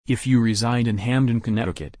If you reside in Hamden,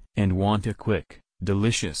 Connecticut, and want a quick,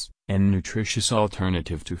 delicious, and nutritious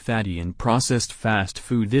alternative to fatty and processed fast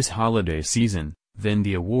food this holiday season, then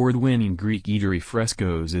the award-winning Greek eatery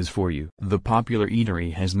Fresco's is for you. The popular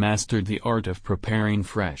eatery has mastered the art of preparing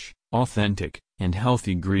fresh, authentic, and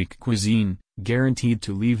healthy Greek cuisine, guaranteed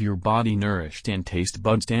to leave your body nourished and taste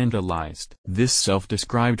buds tantalized. This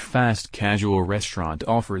self-described fast casual restaurant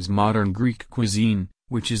offers modern Greek cuisine,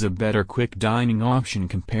 which is a better quick dining option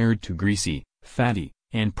compared to greasy, fatty,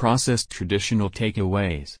 and processed traditional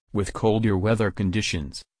takeaways. With colder weather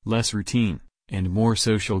conditions, less routine, and more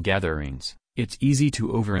social gatherings, it's easy to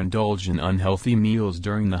overindulge in unhealthy meals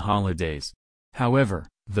during the holidays. However,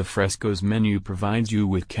 the Fresco's menu provides you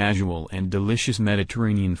with casual and delicious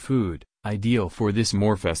Mediterranean food, ideal for this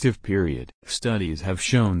more festive period. Studies have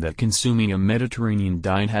shown that consuming a Mediterranean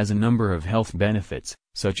diet has a number of health benefits,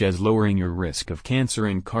 such as lowering your risk of cancer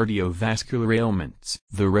and cardiovascular ailments.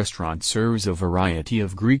 The restaurant serves a variety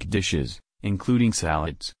of Greek dishes, including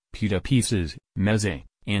salads, pita pieces, meze,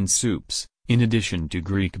 and soups, in addition to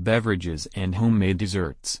Greek beverages and homemade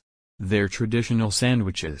desserts. Their traditional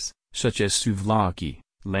sandwiches, such as souvlaki,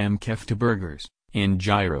 lamb kefta burgers, and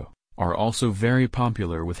gyro, are also very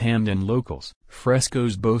popular with Hamden locals.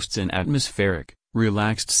 Fresco's boasts an atmospheric,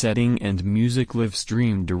 relaxed setting and music live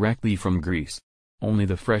streamed directly from Greece. Only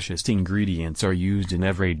the freshest ingredients are used in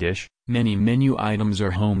every dish, many menu items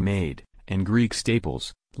are homemade, and Greek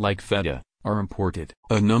staples, like feta, are imported.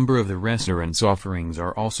 A number of the restaurant's offerings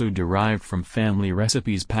are also derived from family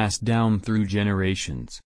recipes passed down through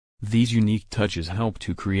generations. These unique touches help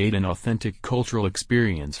to create an authentic cultural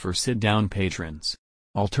experience for sit-down patrons.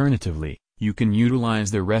 Alternatively, you can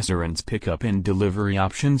utilize the restaurant's pickup and delivery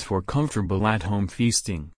options for comfortable at-home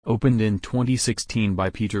feasting. Opened in 2016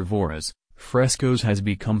 by Peter Voras, Fresco's has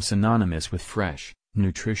become synonymous with fresh,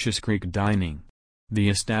 nutritious Greek dining. The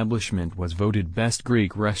establishment was voted Best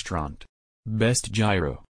Greek Restaurant, Best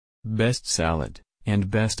Gyro, Best Salad, and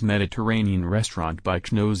Best Mediterranean Restaurant by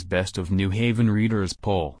KNO's Best of New Haven Readers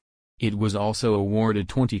poll. It was also awarded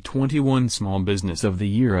 2021 Small Business of the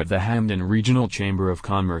Year at the Hamden Regional Chamber of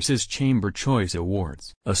Commerce's Chamber Choice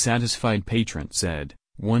Awards. A satisfied patron said,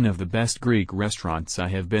 "One of the best Greek restaurants I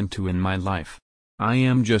have been to in my life. I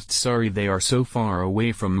am just sorry they are so far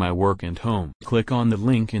away from my work and home." Click on the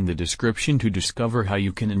link in the description to discover how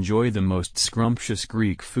you can enjoy the most scrumptious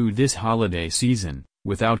Greek food this holiday season,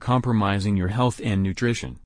 without compromising your health and nutrition.